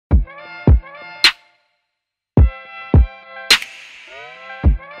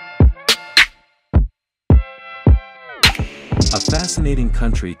fascinating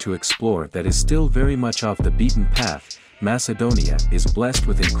country to explore that is still very much off the beaten path, Macedonia is blessed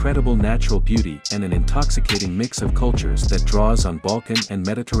with incredible natural beauty and an intoxicating mix of cultures that draws on Balkan and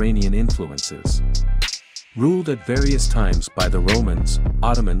Mediterranean influences. Ruled at various times by the Romans,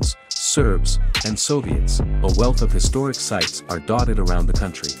 Ottomans, Serbs, and Soviets, a wealth of historic sites are dotted around the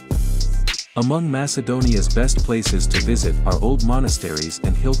country. Among Macedonia's best places to visit are old monasteries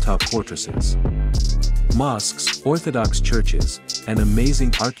and hilltop fortresses. Mosques, Orthodox churches, and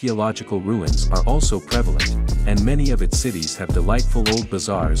amazing archaeological ruins are also prevalent, and many of its cities have delightful old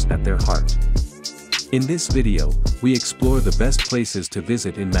bazaars at their heart. In this video, we explore the best places to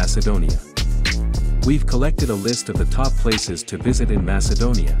visit in Macedonia. We've collected a list of the top places to visit in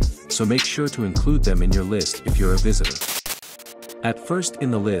Macedonia, so make sure to include them in your list if you're a visitor. At first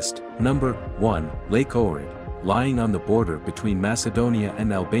in the list, number 1, Lake Ohrid. Lying on the border between Macedonia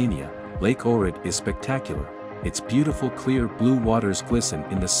and Albania, Lake Ohrid is spectacular. Its beautiful clear blue waters glisten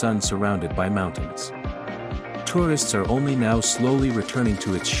in the sun surrounded by mountains. Tourists are only now slowly returning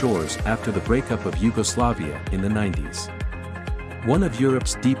to its shores after the breakup of Yugoslavia in the 90s. One of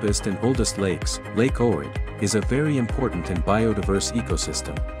Europe's deepest and oldest lakes, Lake Ohrid, is a very important and biodiverse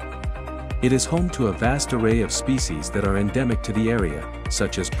ecosystem. It is home to a vast array of species that are endemic to the area,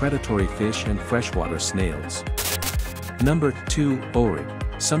 such as predatory fish and freshwater snails. Number 2, Ohrid.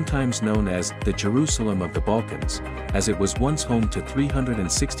 Sometimes known as the Jerusalem of the Balkans, as it was once home to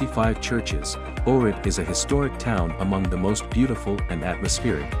 365 churches, Ohrid is a historic town among the most beautiful and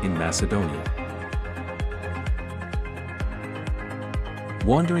atmospheric in Macedonia.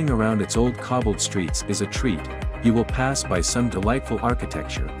 Wandering around its old cobbled streets is a treat. You will pass by some delightful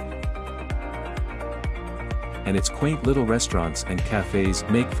architecture, and its quaint little restaurants and cafes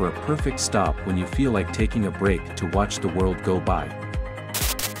make for a perfect stop when you feel like taking a break to watch the world go by.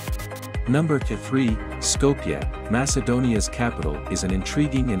 Number 3, Skopje. Macedonia's capital is an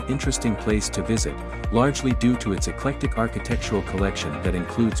intriguing and interesting place to visit, largely due to its eclectic architectural collection that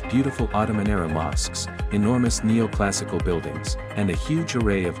includes beautiful Ottoman-era mosques, enormous neoclassical buildings, and a huge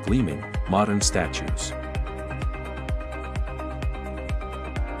array of gleaming, modern statues.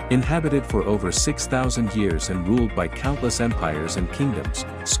 Inhabited for over 6,000 years and ruled by countless empires and kingdoms,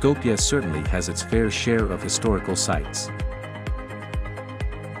 Skopje certainly has its fair share of historical sites.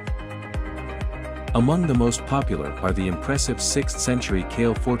 Among the most popular are the impressive 6th century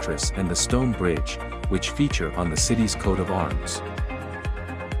Kale Fortress and the Stone Bridge, which feature on the city's coat of arms.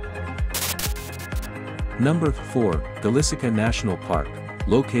 Number 4, Galicica National Park.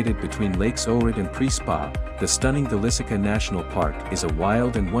 Located between Lakes Ohrid and Prespa, the stunning Galicica National Park is a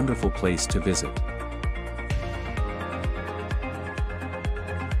wild and wonderful place to visit.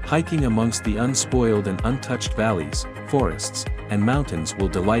 Hiking amongst the unspoiled and untouched valleys, forests, and mountains will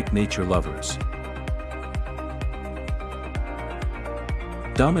delight nature lovers.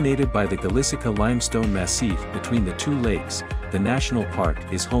 Dominated by the Galicica limestone massif between the two lakes, the national park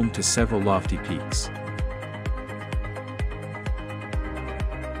is home to several lofty peaks.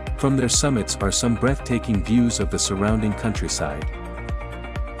 From their summits are some breathtaking views of the surrounding countryside.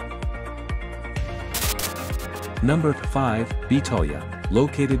 Number 5, Bitola.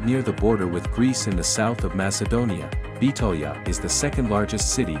 Located near the border with Greece in the south of Macedonia, Bitola is the second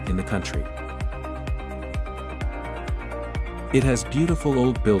largest city in the country. It has beautiful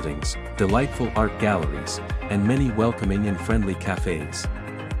old buildings, delightful art galleries, and many welcoming and friendly cafes.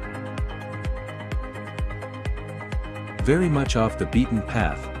 Very much off the beaten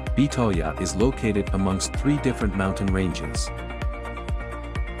path, Bitola is located amongst 3 different mountain ranges.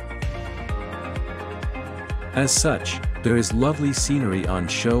 As such, there is lovely scenery on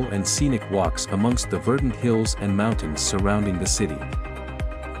show and scenic walks amongst the verdant hills and mountains surrounding the city.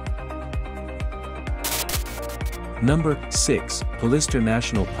 Number 6, Pilister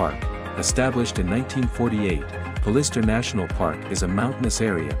National Park. Established in 1948, Pilister National Park is a mountainous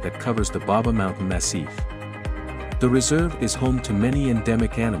area that covers the Baba Mountain Massif. The reserve is home to many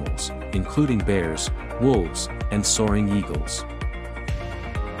endemic animals, including bears, wolves, and soaring eagles.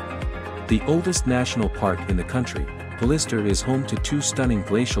 The oldest national park in the country, Pilister is home to 2 stunning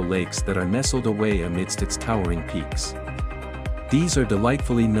glacial lakes that are nestled away amidst its towering peaks. These are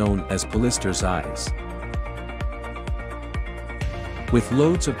delightfully known as Pilister's Eyes. With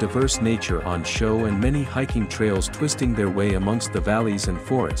loads of diverse nature on show and many hiking trails twisting their way amongst the valleys and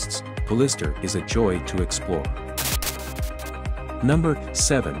forests, Pilister is a joy to explore. Number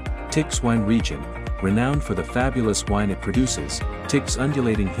 7, Tik's Wine Region. Renowned for the fabulous wine it produces, Tik's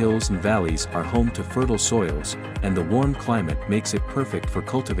undulating hills and valleys are home to fertile soils, and the warm climate makes it perfect for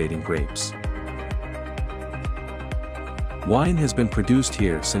cultivating grapes. Wine has been produced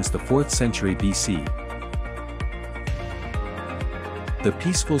here since the 4th century BC. The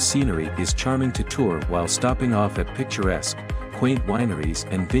peaceful scenery is charming to tour while stopping off at picturesque, quaint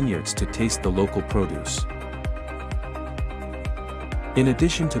wineries and vineyards to taste the local produce. In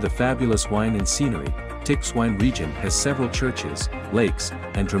addition to the fabulous wine and scenery, Tik's wine region has several churches, lakes,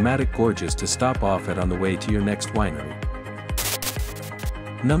 and dramatic gorges to stop off at on the way to your next winery.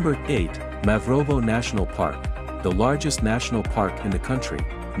 Number 8, Mavrovo National Park. The largest national park in the country,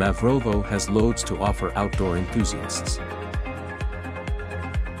 Mavrovo has loads to offer outdoor enthusiasts.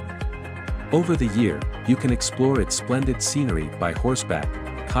 Over the year, you can explore its splendid scenery by horseback,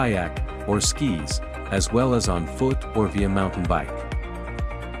 kayak, or skis, as well as on foot or via mountain bike.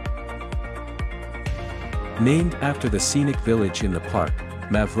 Named after the scenic village in the park,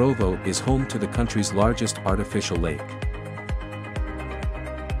 Mavrovo is home to the country's largest artificial lake.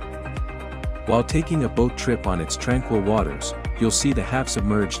 While taking a boat trip on its tranquil waters, you'll see the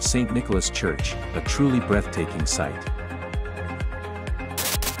half-submerged St. Nicholas Church, a truly breathtaking sight.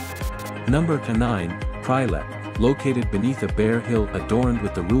 Number 9, Prilep. Located beneath a bare hill adorned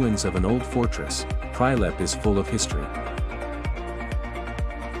with the ruins of an old fortress, Prilep is full of history.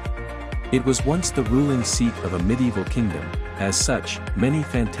 It was once the ruling seat of a medieval kingdom. As such, many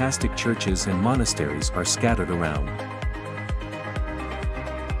fantastic churches and monasteries are scattered around.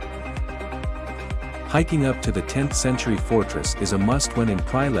 Hiking up to the 10th century fortress is a must when in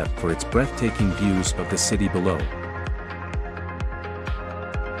Prilep for its breathtaking views of the city below.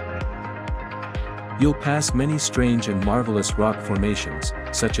 You'll pass many strange and marvelous rock formations,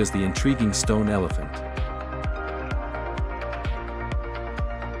 such as the intriguing stone elephant.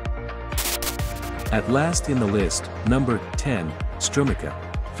 At last in the list, number 10, Strumica.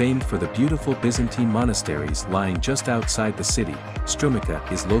 Famed for the beautiful Byzantine monasteries lying just outside the city,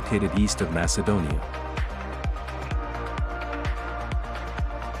 Strumica is located east of Macedonia.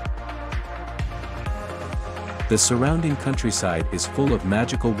 The surrounding countryside is full of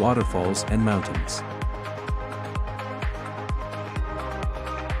magical waterfalls and mountains.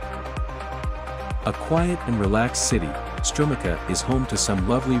 A quiet and relaxed city, Strumica is home to some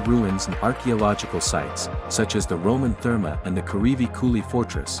lovely ruins and archaeological sites, such as the Roman Therma and the Karivi Kuli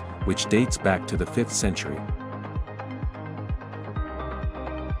Fortress, which dates back to the 5th century.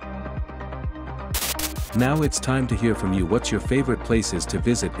 Now it's time to hear from you. What's your favorite places to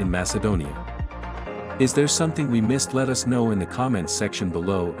visit in Macedonia? Is there something we missed? Let us know in the comments section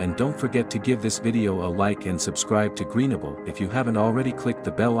below, and don't forget to give this video a like and subscribe to Greenable if you haven't already. Click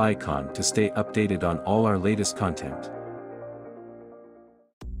the bell icon to stay updated on all our latest content.